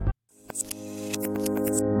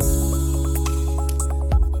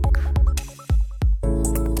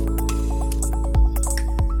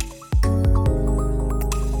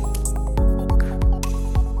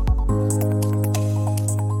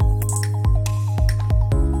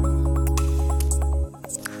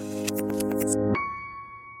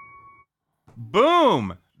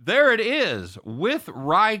boom, there it is with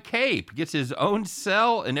Rye Cape. Gets his own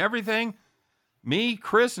cell and everything. Me,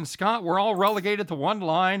 Chris, and Scott, we're all relegated to one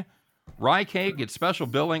line. Rye Cape gets special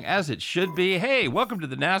billing as it should be. Hey, welcome to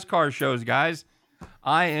the NASCAR shows, guys.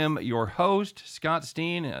 I am your host, Scott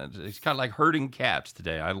Steen. It's kind of like herding cats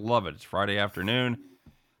today. I love it. It's Friday afternoon.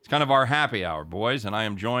 It's kind of our happy hour, boys, and I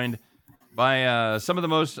am joined by some of the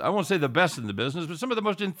most, I won't say the best in the business, but some of the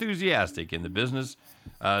most enthusiastic in the business.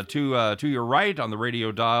 To your right on the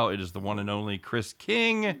radio dial, it is the one and only Chris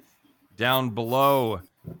King. Down below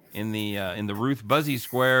in the Ruth Buzzy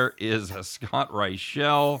Square is Scott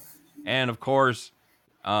Reichel, and of course,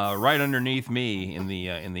 right underneath me in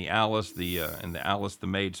the Alice the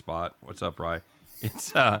maid spot. What's up, Rye?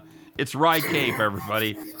 It's Rye Cape,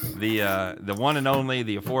 everybody. The one and only,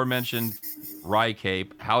 the aforementioned Rye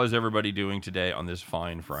Cape. How is everybody doing today on this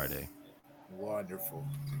fine Friday? Wonderful.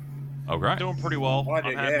 Okay. Doing pretty well.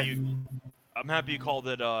 I'm happy you called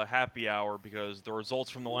it happy hour because the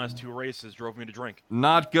results from the last two races drove me to drink.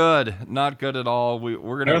 Not good at all.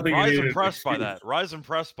 We're gonna. Rise impressed by that. Rise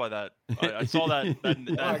impressed by that. I saw that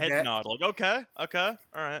head nod. Like okay, all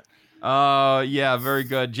right. Yeah, very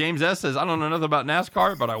good. James S says, I don't know nothing about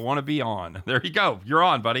NASCAR, but I want to be on. There you go. You're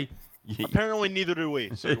on, buddy. Apparently, neither do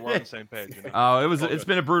we. So we're on the same page. You know? It's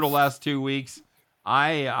been a brutal last 2 weeks.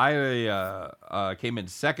 I came in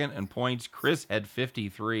second in points. Chris had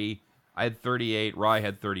 53. I had 38. Rye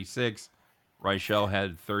had 36. Reichel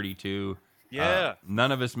had 32. Yeah.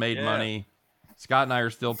 None of us made money. Scott and I are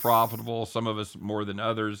still profitable. Some of us more than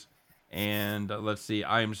others. And let's see,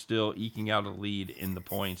 I am still eking out a lead in the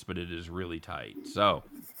points, but it is really tight. So,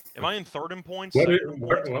 am I in third in points? What are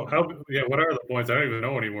the points? I don't even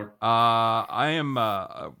know anymore. I am.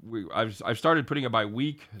 I've started putting it by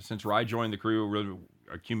week since Rye joined the crew.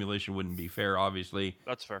 Accumulation wouldn't be fair, obviously.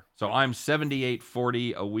 That's fair. So I'm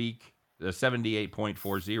 78.40 a week,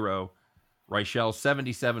 78.40. Reichel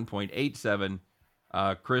 77.87.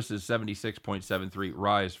 Chris is 76.73.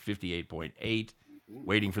 Rye is 58.8.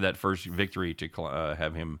 Waiting for that first victory to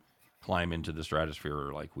have him climb into the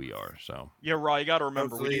stratosphere like we are. So yeah, Rye, you got to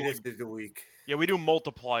remember This is the week. Yeah, we do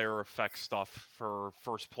multiplier effect stuff for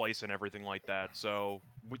first place and everything like that. So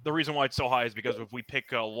the reason why it's so high is because if we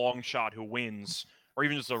pick a long shot who wins, or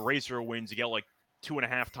even just a racer who wins, you get like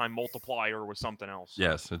 2.5 time multiplier with something else.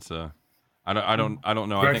 Yes, it's I don't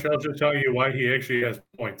know. I'll just tell you why he actually has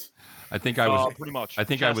points. I think I was pretty much. I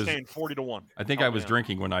think Chastain, I was 40-1. I think I was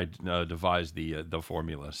drinking when I devised the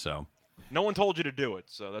formula. So no one told you to do it,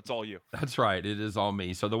 so that's all you. That's right. It is all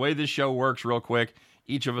me. So the way this show works, real quick,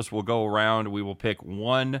 each of us will go around. We will pick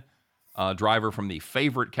one driver from the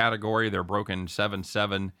favorite category. They're broken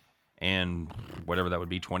 7-7 and whatever that would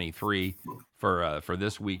be 23 for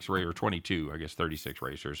this week's race, or 22, I guess 36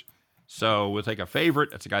 racers. So we'll take a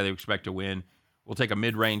favorite. That's a guy that we expect to win. We'll take a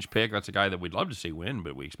mid-range pick. That's a guy that we'd love to see win,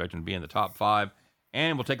 but we expect him to be in the top 5.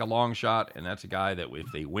 And we'll take a long shot, and that's a guy that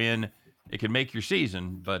if they win, it could make your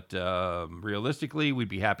season. But realistically, we'd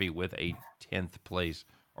be happy with a 10th place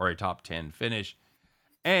or a top 10 finish.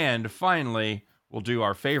 And finally, we'll do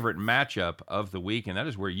our favorite matchup of the week, and that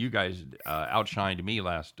is where you guys outshined me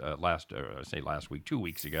last week, 2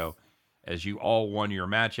 weeks ago. As you all won your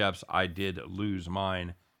matchups, I did lose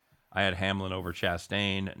mine. I had Hamlin over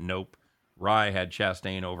Chastain. Nope. Rye had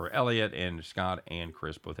Chastain over Elliott, and Scott and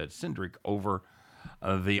Chris both had Cindric over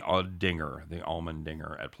the Dinger, the Almond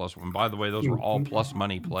Dinger at +1. By the way, those were all plus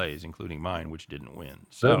money plays, including mine, which didn't win.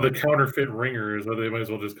 So the counterfeit ringer is what they might as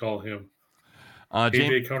well just call him.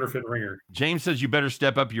 AJ counterfeit ringer. James says you better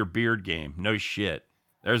step up your beard game. No shit.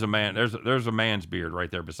 There's a man. There's a man's beard right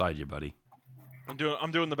there beside you, buddy. I'm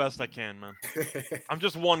doing the best I can, man. I'm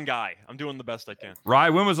just one guy. I'm doing the best I can. Rye,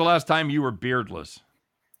 when was the last time you were beardless?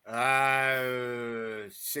 6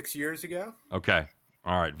 years ago. Okay.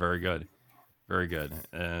 All right. Very good. Very good.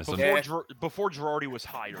 Before Girardi was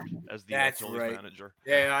hired as the Phillies manager.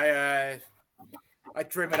 Yeah, I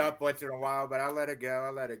trim it up once in a while, but I'll let it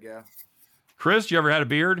go. Chris, you ever had a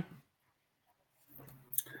beard?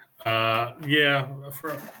 Yeah,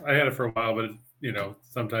 I had it for a while, but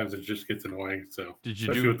sometimes it just gets annoying. So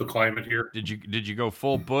especially with the climate here. Did you go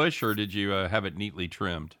full bush, or did you have it neatly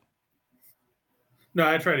trimmed? No,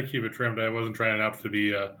 I try to keep it trimmed. I wasn't trying out to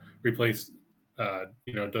be replace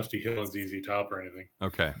Dusty Hill and ZZ Top or anything.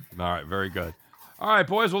 Okay. All right. Very good. All right,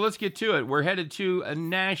 boys. Well, let's get to it. We're headed to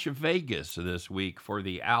Nash Vegas this week for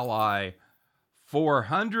the Ally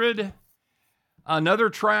 400. Another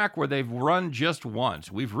track where they've run just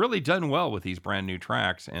once. We've really done well with these brand new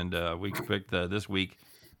tracks, and we expect this week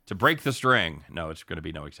to break the string. No, it's going to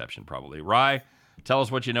be no exception, probably. Rye, tell us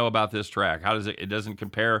what you know about this track. How does it? It doesn't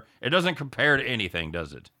compare. It doesn't compare to anything,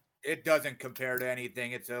 does it? It doesn't compare to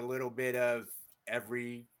anything. It's a little bit of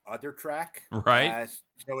every other track. Right.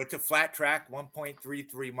 So it's a flat track,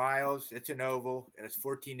 1.33 miles. It's an oval. It's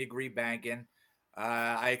 14-degree banking.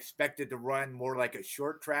 I expected to run more like a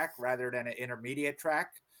short track rather than an intermediate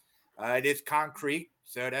track. It is concrete,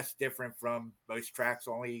 so that's different from most tracks.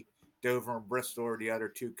 Only Dover and Bristol are the other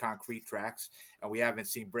two concrete tracks, and we haven't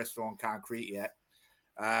seen Bristol on concrete yet.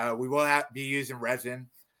 We will be using resin.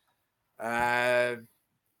 Yeah,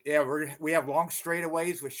 we have long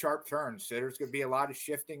straightaways with sharp turns, so there's going to be a lot of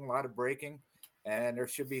shifting, a lot of braking, and there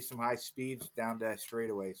should be some high speeds down the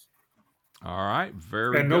straightaways. All right,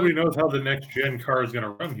 very And good. nobody knows how the next gen car is going to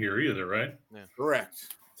run here either, right? Yeah.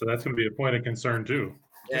 Correct. So that's going to be a point of concern too.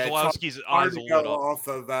 Yeah, Keselowski's hard eyes to are go lit up. off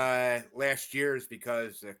of last year's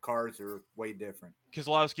because the cars are way different.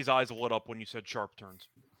 Keselowski's eyes lit up when you said sharp turns.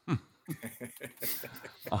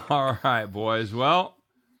 All right, boys. Well,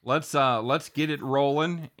 let's get it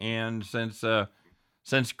rolling. And since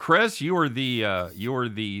Chris, you are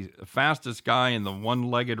the fastest guy in the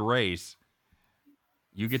one-legged race,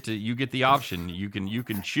 you get the option. You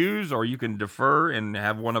can choose, or you can defer and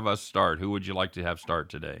have one of us start. Who would you like to have start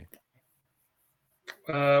today?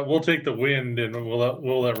 We'll take the wind and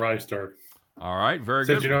we'll let Rye start. All right, very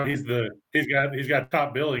Since good. he's got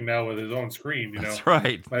top billing now with his own screen. That's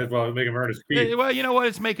right. Might as well make him earn his Yeah, keep. well, you know what?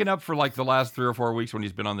 It's making up for like the last 3 or 4 weeks when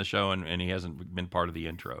he's been on the show and he hasn't been part of the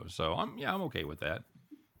intro. So I'm okay with that.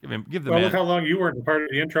 Give the Well, man. look how long you weren't part of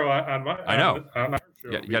the intro on my. I know. On our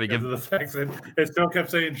show Yeah, you gotta because give- of the fact that it still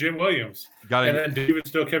kept saying Jim Williams, and Got then David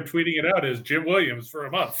still kept tweeting it out as Jim Williams for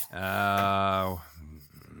a month.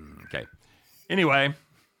 Okay. Anyway,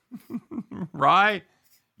 Rye,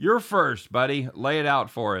 you're first, buddy. Lay it out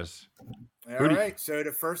for us. All right. So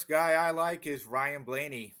the first guy I like is Ryan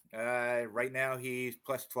Blaney. Right now he's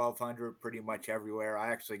plus 1,200 pretty much everywhere.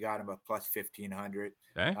 I actually got him a plus 1,500.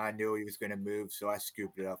 Okay. I knew he was going to move, so I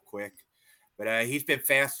scooped it up quick. But he's been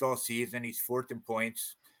fast all season. He's fourth in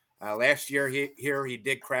points. Last year he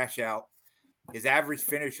did crash out. His average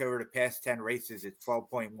finish over the past 10 races is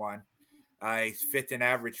 12.1. He's fifth in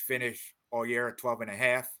average finish all year at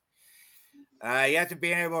 12.5. He hasn't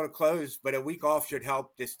been able to close, but a week off should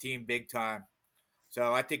help this team big time.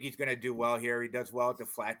 So I think he's going to do well here. He does well at the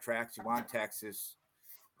flat tracks. He won Texas.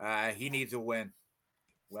 He needs a win.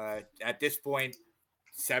 At this point,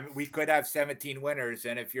 we could have 17 winners,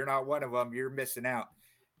 and if you're not one of them, you're missing out.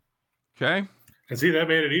 Okay. And see, that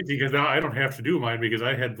made it easy because now I don't have to do mine because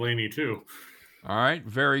I had Blaney too. All right.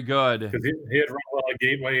 Very good. Because he had run well at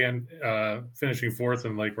Gateway and finishing fourth,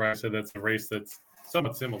 and like Ryan said, that's a race that's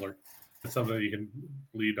somewhat similar. It's something that you can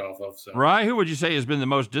lead off of. So, Rye, who would you say has been the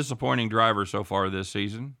most disappointing driver so far this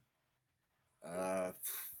season? I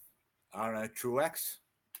don't know, Truex.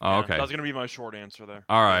 Oh, okay. That was going to be my short answer there.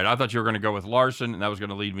 All right. I thought you were going to go with Larson, and that was going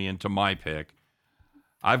to lead me into my pick.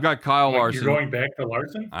 I've got Kyle Larson. You're going back to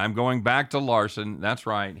Larson? I'm going back to Larson. That's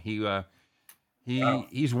right. Wow.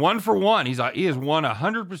 He's 1 for 1. He has won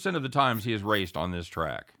 100% of the times he has raced on this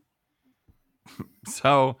track.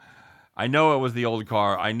 So I know it was the old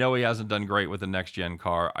car. I know he hasn't done great with the next gen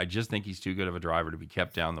car. I just think he's too good of a driver to be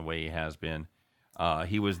kept down the way he has been.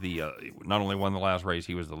 He was not only won the last race,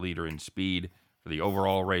 he was the leader in speed for the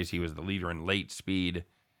overall race. He was the leader in late speed.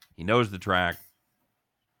 He knows the track.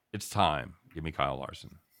 It's time. Give me Kyle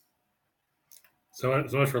Larson. So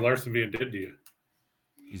much for Larson being dead to you.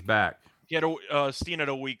 He's back. He had Steen had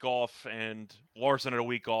a week off, and Larson had a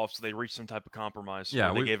week off, so they reached some type of compromise.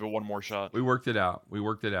 Yeah, they gave it one more shot. We worked it out.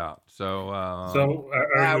 So, Are we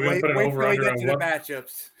going to Wait put an till we over-under get on to the what?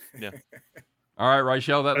 matchups. all right,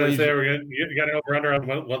 Rachel, that I leaves say you. you got an over-under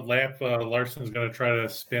on what lap Larson's going to try to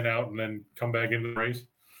spin out and then come back into the race?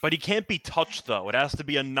 But he can't be touched, though. It has to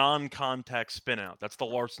be a non-contact spin-out. That's the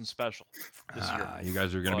Larson special this year. You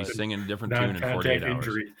guys are going to be But- singing a different tune in 48 Non-contact hours.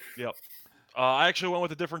 injury. Yep. I actually went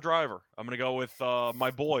with a different driver. I'm going to go with my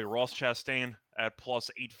boy, Ross Chastain, at plus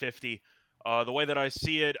 850. The way that I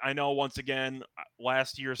see it, I know, once again,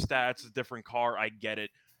 last year's stats, a different car. I get it.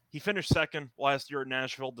 He finished second last year at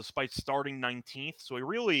Nashville despite starting 19th. So he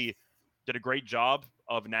really did a great job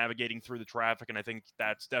of navigating through the traffic. And I think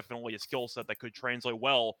that's definitely a skill set that could translate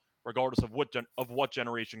well, regardless of what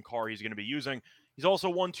generation car he's going to be using. He's also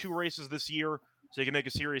won 2 races this year. So you can make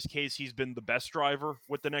a serious case he's been the best driver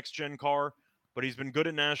with the next-gen car, but he's been good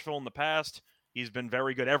at Nashville in the past. He's been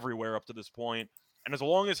very good everywhere up to this point. And as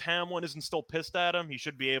long as Hamlin isn't still pissed at him, he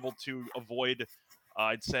should be able to avoid,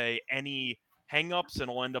 I'd say, any hang-ups,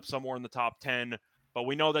 and he'll end up somewhere in the top 10. But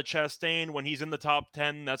we know that Chastain, when he's in the top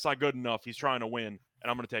 10, that's not good enough. He's trying to win,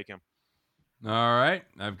 and I'm going to take him. All right.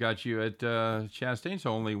 I've got you at Chastain, so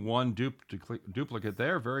only one duplicate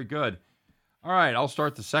there. Very good. All right, I'll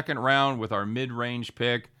start the second round with our mid-range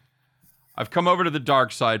pick. I've come over to the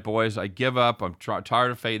dark side, boys. I give up. I'm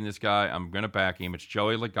tired of fading this guy. I'm going to back him. It's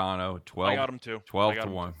Joey Logano, 12, I got him too. 12 to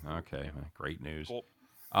 1. Okay, great news. Cool.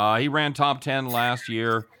 He ran top 10 last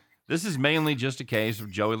year. This is mainly just a case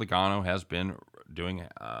of Joey Logano has been doing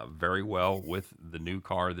very well with the new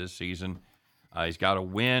car this season. He's got a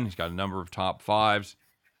win. He's got a number of top fives.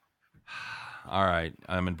 All right,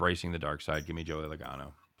 I'm embracing the dark side. Give me Joey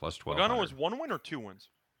Logano, plus 12. Logano has 1 win or 2 wins?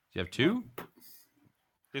 Do you have 2?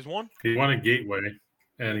 He's 1? He won at Gateway,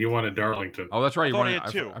 and he won at Darlington. Oh, that's right. I He won.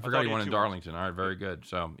 thought he had 2. I forgot he won in two Darlington. All right, very good.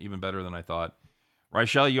 So even better than I thought.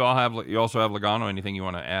 Rachel, you also have Logano. Anything you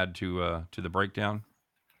want to add to the breakdown?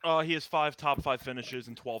 He has 5 top 5 finishes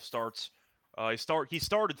and 12 starts. He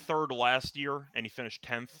started 3rd last year and he finished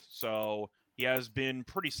 10th, so he has been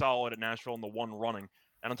pretty solid at Nashville in the 1 running.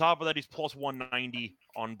 And on top of that, he's plus 190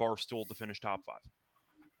 on Barstool to finish top 5.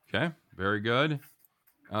 Okay, very good.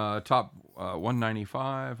 Top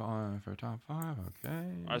 195 for top 5. Okay.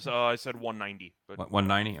 I said 190, but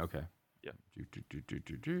 190. Okay. Yeah.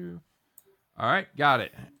 All right, got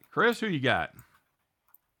it. Chris, who you got?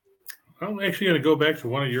 I'm actually going to go back to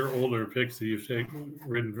one of your older picks that you've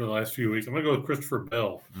ridden for the last few weeks. I'm going to go with Christopher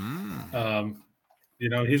Bell.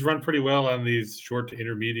 He's run pretty well on these short to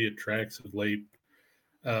intermediate tracks of late.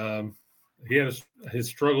 He had his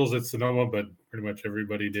struggles at Sonoma, but pretty much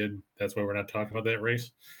everybody did. That's why we're not talking about that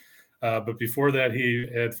race. But before that, he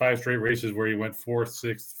had 5 straight races where he went 4th,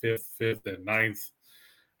 6th, 5th, and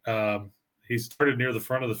 9th. He started near the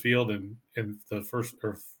front of the field, and in the first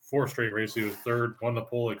or 4 straight races, he was 3rd, won the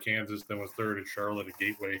pole at Kansas, then was 3rd at Charlotte at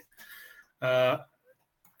Gateway.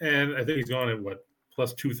 And I think he's going at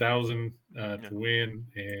plus 2,000 to win,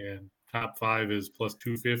 and top 5 is plus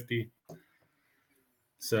 250.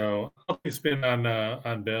 So I'll spin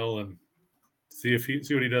on Bell and see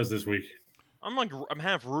what he does this week. I'm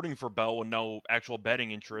half rooting for Bell with no actual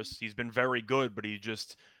betting interest. He's been very good, but he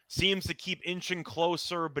just seems to keep inching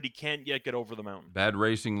closer, but he can't yet get over the mountain. Bad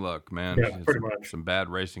racing luck, man. Yeah, pretty much. Some bad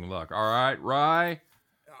racing luck. All right, Rye.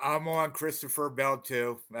 I'm on Christopher Bell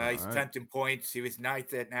too. He's right. 10th in points. He was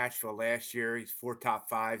 9th at Nashville last year. He's 4 top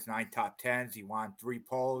 5s, 9 top 10s. He won 3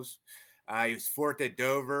 poles. He was 4th at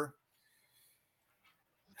Dover.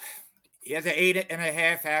 He has an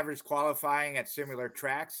 8.5 average qualifying at similar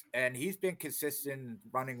tracks, and he's been consistent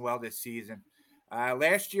running well this season.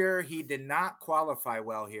 Last year, he did not qualify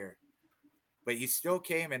well here, but he still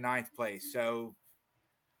came in 9th place. So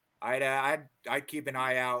I'd keep an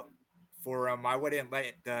eye out for him. I wouldn't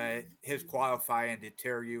let his qualifying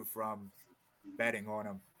deter you from betting on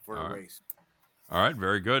him for the race. All right,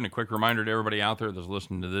 very good. And a quick reminder to everybody out there that's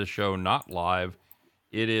listening to this show, not live,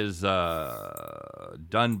 it is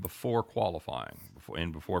done before qualifying,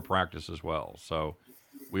 before practice as well. So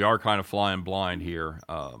we are kind of flying blind here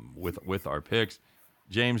with our picks.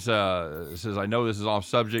 James says, I know this is off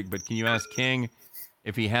subject, but can you ask King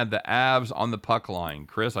if he had the abs on the puck line?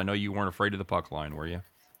 Chris, I know you weren't afraid of the puck line, were you?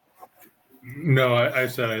 No, I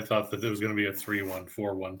said I thought that it was going to be a 3-1,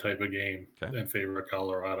 4-1 type of game in favor of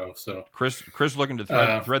Colorado. So Chris looking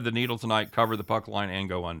to thread the needle tonight, cover the puck line, and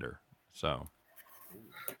go under. So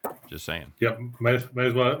just saying. Yep, might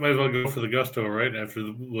as well go for the gusto, right? After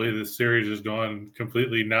the way this series has gone,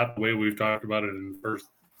 completely not the way we've talked about it in the first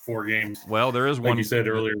 4 games. Well, there is like one. You said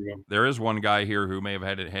earlier. There is one guy here who may have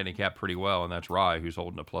had it handicapped pretty well, and that's Rye, who's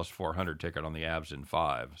holding a plus 400 ticket on the abs in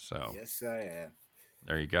 5. So yes, I am.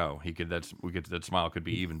 There you go. That smile could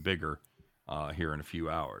be even bigger here in a few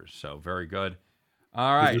hours. So very good.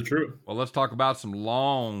 All right. This is true. Well, let's talk about some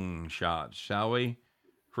long shots, shall we?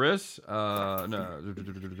 Chris,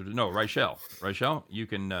 no, Rachel, you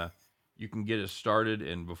can get us started,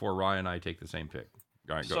 and before Ryan and I take the same pick.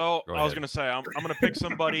 All right, go I was going to say, I'm going to pick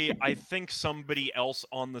somebody. I think somebody else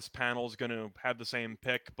on this panel is going to have the same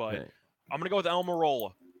pick, but Okay. I'm going to go with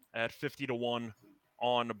Almirola at 50 to 1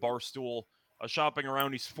 on Barstool. Shopping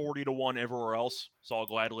around, he's 40 to 1 everywhere else, so I'll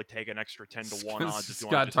gladly take an extra 10 to 1 odds if you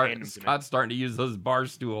want to just hand him to me. Scott's starting to use those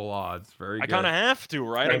Barstool odds. Very good. I kind of have to,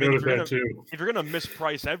 right? I mean, noticed that too. If you're going to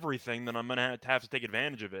misprice everything, then I'm going to have to take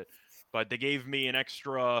advantage of it. But they gave me an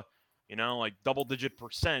extra, like double-digit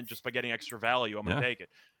 % just by getting extra value. I'm going to take it.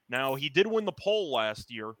 Now, he did win the pole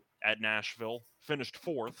last year at Nashville, finished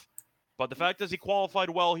 4th. But the fact is he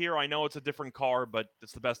qualified well here. I know it's a different car, but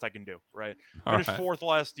it's the best I can do, right? Finished 4th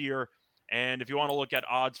last year. And if you want to look at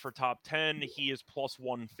odds for top 10, he is plus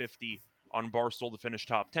 150 on Barstool to finish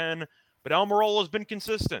top 10. But Almirola has been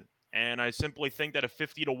consistent. And I simply think that at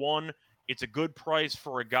 50 to 1, it's a good price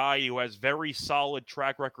for a guy who has very solid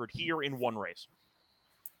track record here in 1 race.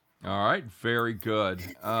 All right, very good.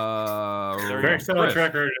 Very solid Chris.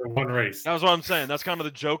 track record in one race. That was what I'm saying. That's kind of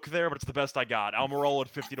the joke there, but it's the best I got. Almirola at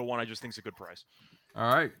 50 to 1, I just think is a good price.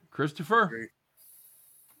 All right, Christopher.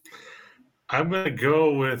 I'm going to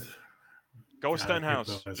go with. Go with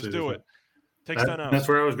Stenhouse. Just do it. Take Stenhouse. That's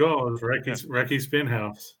where I was going. Recce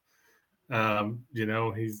Spinhouse.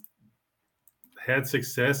 He's had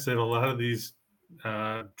success at a lot of these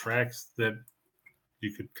tracks that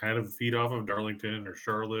you could kind of feed off of, Darlington or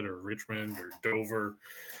Charlotte or Richmond or Dover,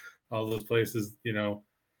 all those places,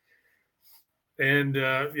 And,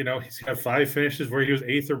 he's got 5 finishes where he was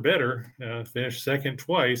 8th or better, finished second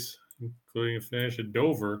twice, including a finish at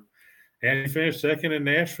Dover. And he finished second in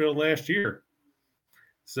Nashville last year.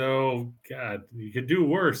 So, God, you could do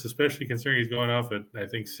worse, especially considering he's going off at, I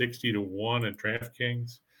think, 60 to 1 at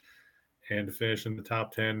DraftKings. And to finish in the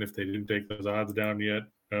top 10 if they didn't take those odds down yet.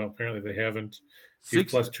 No, apparently they haven't. He's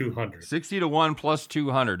plus 200. 60 to 1 plus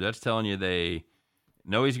 200. That's telling you they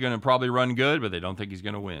know he's going to probably run good, but they don't think he's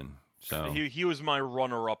going to win. So he was my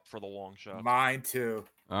runner-up for the long shot. Mine too.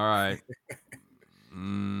 All right.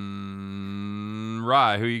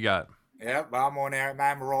 Rye, who you got? Yep, I'm on Aaron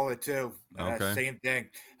Almirola too. Okay. Same thing.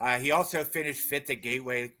 He also finished 5th at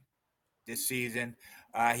Gateway this season.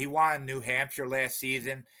 He won New Hampshire last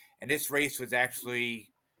season, and this race was actually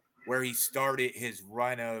where he started his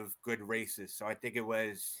run of good races. So I think it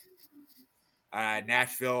was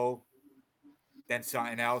Nashville, then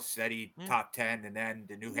something else that he top 10, and then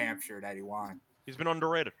the New Hampshire that he won. He's been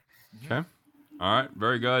underrated. Okay. All right.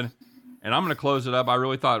 Very good. And I'm going to close it up. I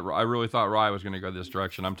really thought Rye was going to go this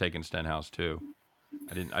direction. I'm taking Stenhouse too.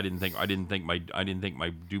 I didn't think my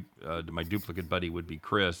duplicate buddy would be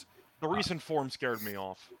Chris. The recent form scared me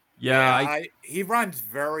off. Yeah, he runs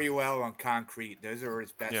very well on concrete. Those are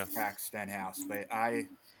his best tracks, Stenhouse. But I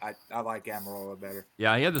like Almirola better.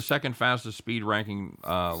 Yeah, he had the second fastest speed ranking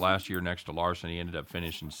last year next to Larson. He ended up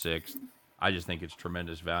finishing 6th. I just think it's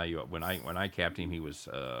tremendous value. When I capped him, he was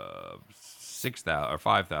 6,000 or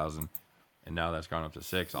 5,000, and now that's gone up to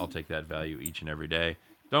 6. I'll take that value each and every day.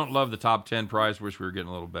 Don't love the top 10 price. Wish we were getting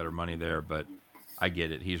a little better money there, but I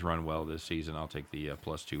get it. He's run well this season. I'll take the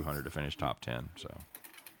plus 200 to finish top 10. So.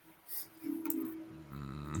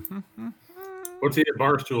 What's he at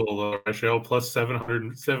Barstool, Michelle? Plus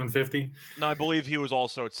 700, 750? No, I believe he was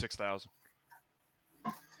also at 6,000.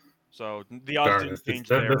 So the odds didn't change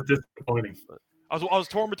there. That's disappointing. I was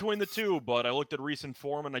torn between the two, but I looked at recent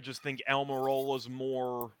form, and I just think Almirola's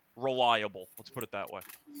more reliable. Let's put it that way.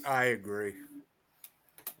 I agree.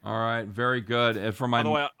 All right, very good. And for my, by the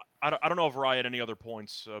way, I don't know if Rye had any other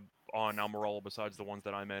points on Almirola besides the ones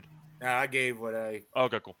that I made. No, I gave what I.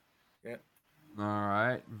 Okay, cool. Yeah. All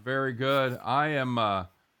right, very good. I'm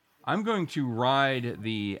going to ride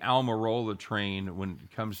the Almirola train when it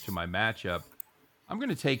comes to my matchup. I'm going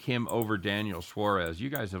to take him over Daniel Suarez. You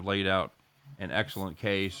guys have laid out an excellent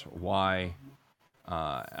case why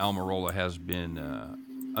Almirola has been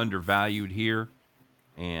undervalued here,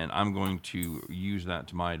 and I'm going to use that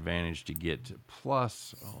to my advantage to get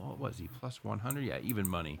plus. What was he? Plus 100? Yeah, even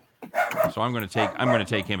money. So I'm going to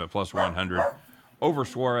take him at plus 100 over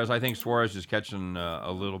Suarez. I think Suarez is catching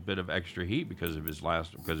a little bit of extra heat because of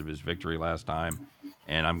his victory last time,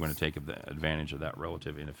 and I'm going to take advantage of that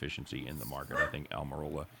relative inefficiency in the market. I think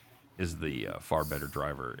Almirola is the far better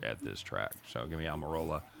driver at this track. So give me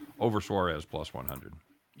Almirola over Suarez plus 100.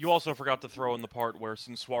 You also forgot to throw in the part where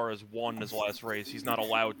since Suarez won his last race, he's not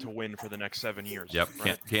allowed to win for the next 7 years. Yep,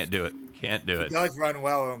 right? can't do it. Can't do it. He does run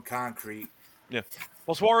well on concrete. Yeah.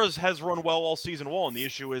 Well, Suarez has run well all season long. The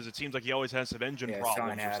issue is it seems like he always has some engine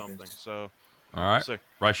problems or something. So, all right.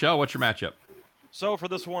 Rachel, what's your matchup? So for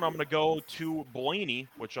this one, I'm going to go to Blaney,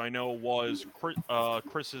 which I know was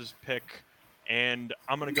Chris's pick, and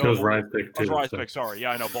I'm going to go. It was Ryan's pick too. Ryan's pick. Sorry,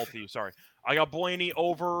 yeah, I know both of you. Sorry, I got Blaney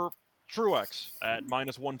over Truex at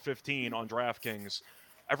minus 115 on DraftKings.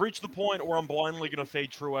 I've reached the point where I'm blindly going to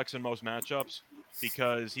fade Truex in most matchups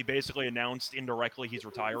because he basically announced indirectly he's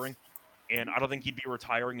retiring. And I don't think he'd be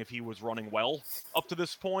retiring if he was running well up to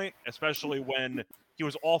this point, especially when he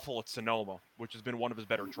was awful at Sonoma, which has been one of his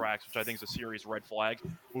better tracks, which I think is a serious red flag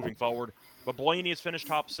moving forward. But Blaney has finished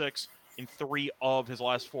top 6 in 3 of his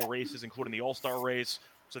last 4 races, including the All-Star race.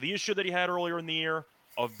 So the issue that he had earlier in the year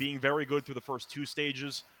of being very good through the first 2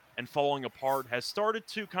 stages and falling apart has started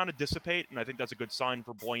to kind of dissipate, and I think that's a good sign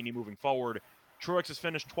for Blaney moving forward. Truex has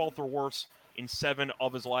finished 12th or worse in 7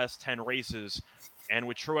 of his last 10 races. And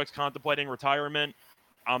with Truex contemplating retirement,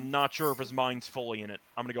 I'm not sure if his mind's fully in it.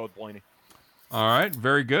 I'm going to go with Blaney. All right,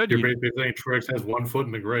 very good. You're basically saying Truex has 1 foot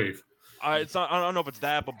in the grave. I don't know if it's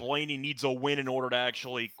that, but Blaney needs a win in order to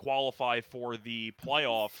actually qualify for the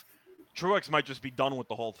playoff. Truex might just be done with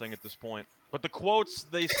the whole thing at this point. But the quotes,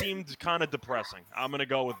 they seemed kind of depressing. I'm going to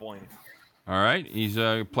go with Blaney. All right. He's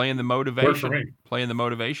playing the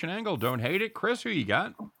motivation angle. Don't hate it. Chris, who you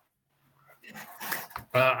got?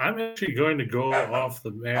 I'm actually going to go off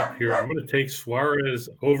the map here. I'm going to take Suarez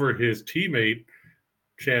over his teammate,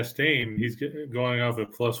 Chastain. He's going off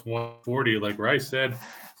at plus 140. Like Rice said,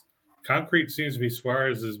 concrete seems to be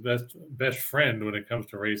Suarez's best friend when it comes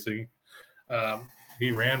to racing.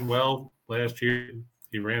 He ran well last year.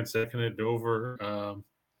 He ran second at Dover.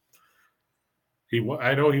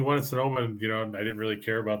 I know he won at Sonoma, and I didn't really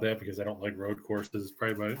care about that because I don't like road courses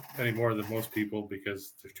probably any more than most people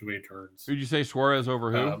because there's too many turns. Who'd you say Suarez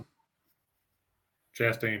over who?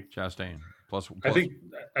 Chastain. Plus. I think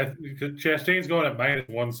Chastain's going at minus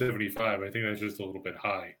 175. I think that's just a little bit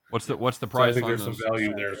high. What's the price? So I think there's some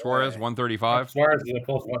value there. Suarez 135. Suarez is at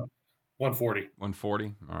plus 140.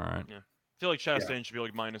 140. All right. Yeah. I feel like Chastain should be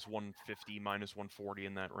like minus 150, minus 140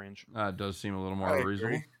 in that range. That does seem a little more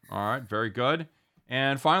reasonable. All right, very good.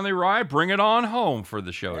 And finally, Rye, bring it on home for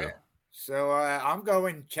the show. Yeah. So I'm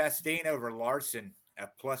going Chastain over Larson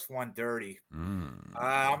at plus 130.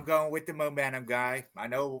 I'm going with the momentum guy. I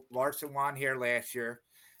know Larson won here last year.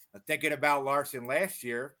 I'm thinking about Larson last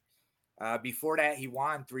year. Before that, he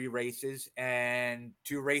won 3 races, and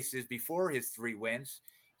 2 races before his 3 wins,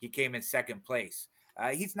 he came in second place.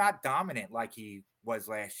 He's not dominant like he was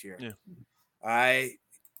last year.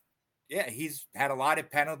 He's had a lot of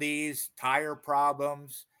penalties, tire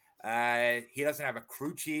problems. He doesn't have a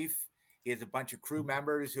crew chief. He has a bunch of crew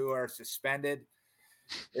members who are suspended.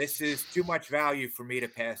 This is too much value for me to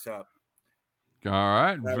pass up. All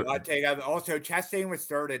right. I'll take also Chastain was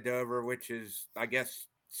third at Dover, which is, I guess,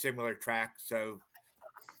 similar track. So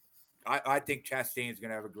I think Chastain is going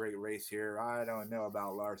to have a great race here. I don't know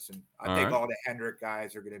about Larson. I think all the Hendrick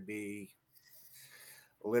guys are going to be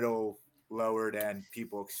a little lower than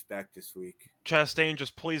people expect this week. Chastain,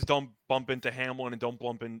 just please don't bump into Hamlin and don't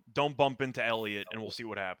bump into Elliott, and we'll see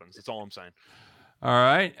what happens. That's all I'm saying. All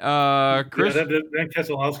right, Chris. Yeah, that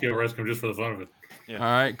Keselowski will risk him just for the fun of it. Yeah. All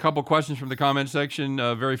right, couple questions from the comment section.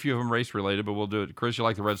 Very few of them race related, but we'll do it. Chris, you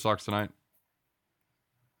like the Red Sox tonight?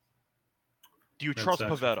 Do you trust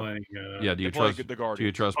Pavetta? Do you trust the Guardians? Do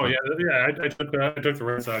you trust? Oh yeah. I took the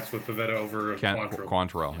Red Sox with Pavetta over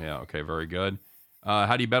Quantrill. Yeah. Okay. Very good.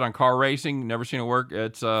 How do you bet on car racing? Never seen it work.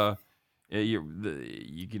 It's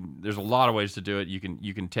you can. There's a lot of ways to do it. You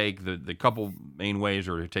can take the couple main ways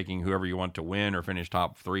are taking whoever you want to win or finish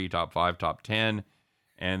top 3, top 5, top 10,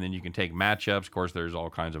 and then you can take matchups. Of course, there's all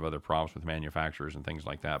kinds of other props with manufacturers and things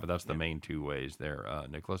like that. But that's the main 2 ways there,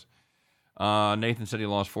 Nicholas. Nathan said he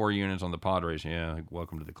lost 4 units on the Padres. Yeah,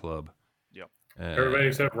 welcome to the club. Yep. Everybody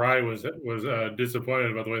except Rye was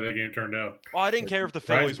disappointed about the way that game turned out. Well, I didn't care if the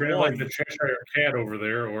Phillies won. Like the Cheshire Cat over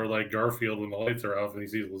there, or like Garfield when the lights are off and he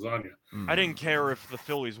sees lasagna. I didn't care if the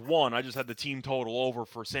Phillies won. I just had the team total over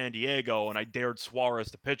for San Diego, and I dared Suarez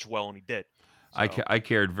to pitch well, and he did. So. I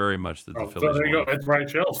cared very much that the Phillies so there you won. go. It's Ryan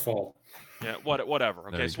Shell's fault. Yeah, whatever.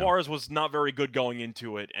 Okay, Suarez was not very good going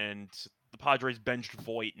into it, and the Padres benched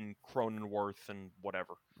Voit and Cronenworth and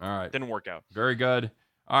whatever. All right. Didn't work out. Very good.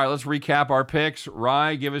 All right, let's recap our picks.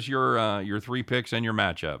 Rye, give us your 3 picks and your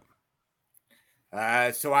matchup.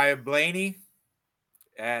 So I have Blaney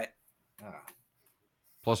at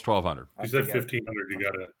plus 1,200. You said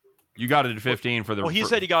 1,500. You got it at 15 for the. Well, he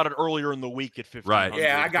said he got it earlier in the week at 15. Right.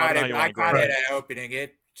 Yeah, I got it. I got it at opening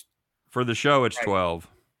it. For the show, it's 12.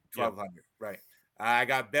 1,200. Right. I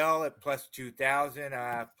got Bell at plus 2,000.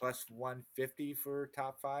 Plus 150 for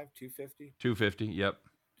top 5. 250. 250. Yep.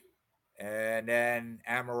 And then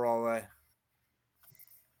Amarola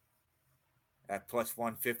at plus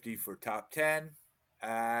 150 for top 10.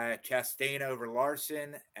 Chastain over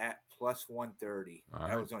Larson at plus 130.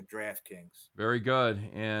 That was on DraftKings. Very good.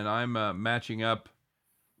 And I'm matching up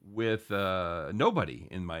with nobody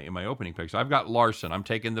in my opening picks. I've got Larson. I'm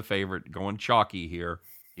taking the favorite, going chalky here.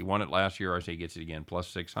 He won it last year. I say he gets it again, plus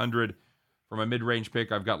 600. For my mid-range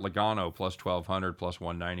pick, I've got Logano, plus 1,200, plus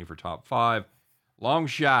 190 for top 5. Long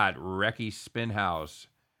shot, Recky Spinhouse,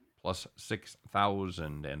 plus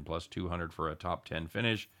 6,000 and plus 200 for a top 10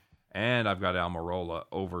 finish. And I've got Almirola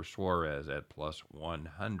over Suarez at plus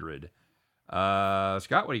 100.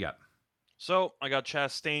 Scott, what do you got? So I got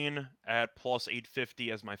Chastain at plus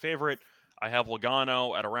 850 as my favorite. I have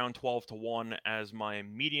Logano at around 12-1 as my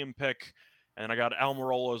medium pick. And I got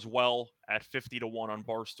Almirola as well at 50-1 on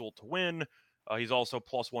Barstool to win. He's also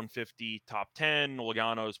plus 150 top 10.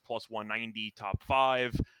 Logano's plus 190 top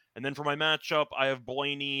 5. And then for my matchup, I have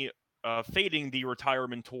Blaney fading the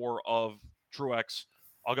retirement tour of Truex.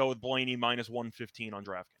 I'll go with Blaney minus 115 on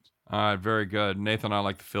DraftKings. All right, very good. Nathan, I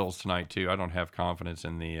like the Phils tonight too. I don't have confidence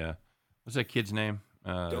in the what's that kid's name?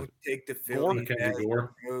 Don't take the Gore? Phillies Mackenzie as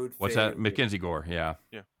Gore. road What's that? favorite. Mackenzie Gore. Yeah.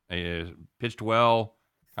 Yeah. Pitched well,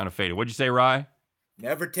 kind of faded. What'd you say, Rye?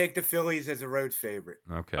 Never take the Phillies as a road favorite.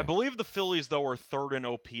 Okay. I believe the Phillies, though, are third in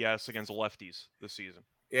OPS against lefties this season.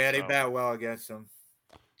 Yeah, they So- bat well against them.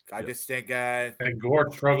 I just think And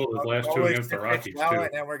Gore struggled his last two always against the pitch Rockies well, too. and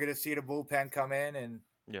then we're going to see the bullpen come in. And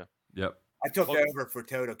Yep. I took Well- over for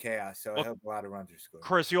total chaos, so I Well, hope a lot of runs are scored.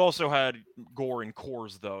 Chris, you also had Gore and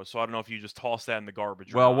Coors, though, so I don't know if you just tossed that in the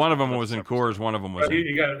garbage. or Well, not, one of but them that's was in separate Coors, story. one of them was But in.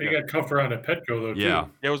 you got Comfort on at Petco though too. Yeah.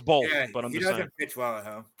 It was both, Yeah, but I'm he just doesn't saying. pitch well at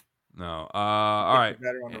home. No. All right.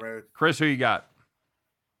 Better on the road. Chris, who you got?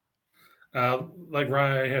 Like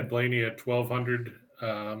Ryan, I had Blaney at 1,200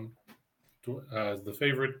 as the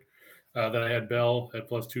favorite. Then I had Bell at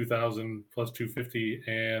plus 2,000, plus 250,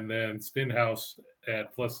 and then Spinhouse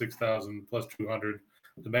at plus 6,000, plus 200.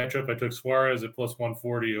 The matchup, I took Suarez at plus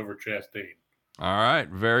 140 over Chastain. All right.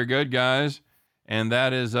 Very good, guys. And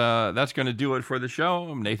that is that's going to do it for the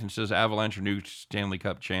show. Nathan says Avalanche are new Stanley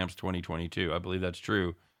Cup champs 2022. I believe that's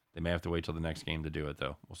true. They may have to wait till the next game to do it,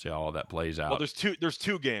 though. We'll see how all that plays out. Well, there's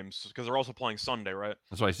two games because they're also playing Sunday, right?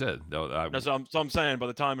 That's what I said. Though, So I'm saying by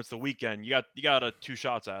the time it's the weekend, you got 2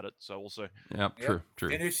 shots at it. So we'll see. Yep. Yep. True.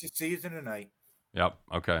 Finish the season tonight. Yep.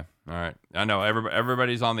 Okay. All right. I know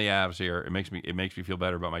everybody's on the Avs here. It makes me feel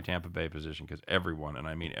better about my Tampa Bay position because everyone, and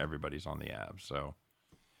I mean everybody's on the Avs. So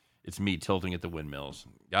it's me tilting at the windmills,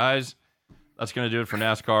 guys. That's going to do it for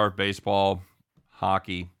NASCAR, baseball,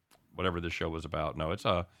 hockey, whatever this show was about. No, it's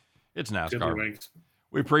NASCAR. Tiddlywinks.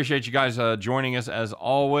 We appreciate you guys joining us as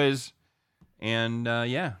always. And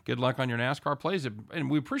good luck on your NASCAR plays.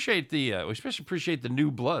 And we appreciate we especially appreciate the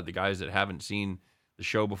new blood, the guys that haven't seen the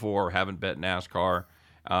show before or haven't bet NASCAR.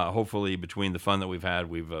 Hopefully, between the fun that we've had,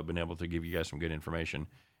 we've been able to give you guys some good information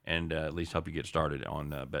and at least help you get started on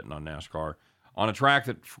betting on NASCAR on a track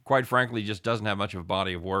that, quite frankly, just doesn't have much of a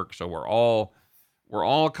body of work. So we're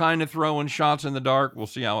all kind of throwing shots in the dark. We'll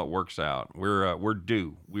see how it works out. We're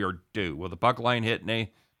due. We are due. Will the puck line hit?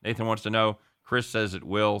 Nathan wants to know. Chris says it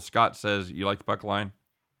will. Scott says you like the puck line.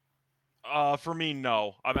 For me,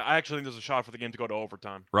 no. I actually think there's a shot for the game to go to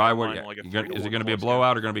overtime. Rye, I'm what, lining, like, a is 3-1 it going to be a close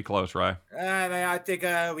blowout or going to be close, Rye? I think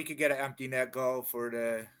we could get an empty net goal for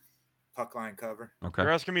the puck line cover. Okay.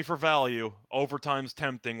 You're asking me for value. Overtime's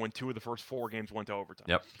tempting when 2 of the first 4 games went to overtime.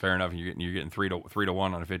 Yep, fair enough. You're getting 3-1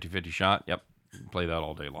 on a 50-50 shot. Yep, play that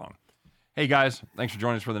all day long. Hey guys, thanks for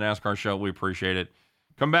joining us for the NASCAR show. We appreciate it.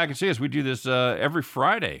 Come back and see us. We do this every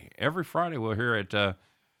Friday. Every Friday we're here at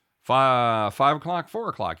 5 o'clock, 4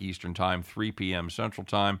 o'clock Eastern time, 3 p.m. Central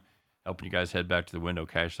time, helping you guys head back to the window,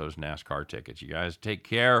 cash those NASCAR tickets. You guys take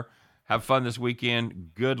care. Have fun this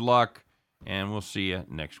weekend. Good luck, and we'll see you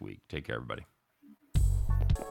next week. Take care, everybody.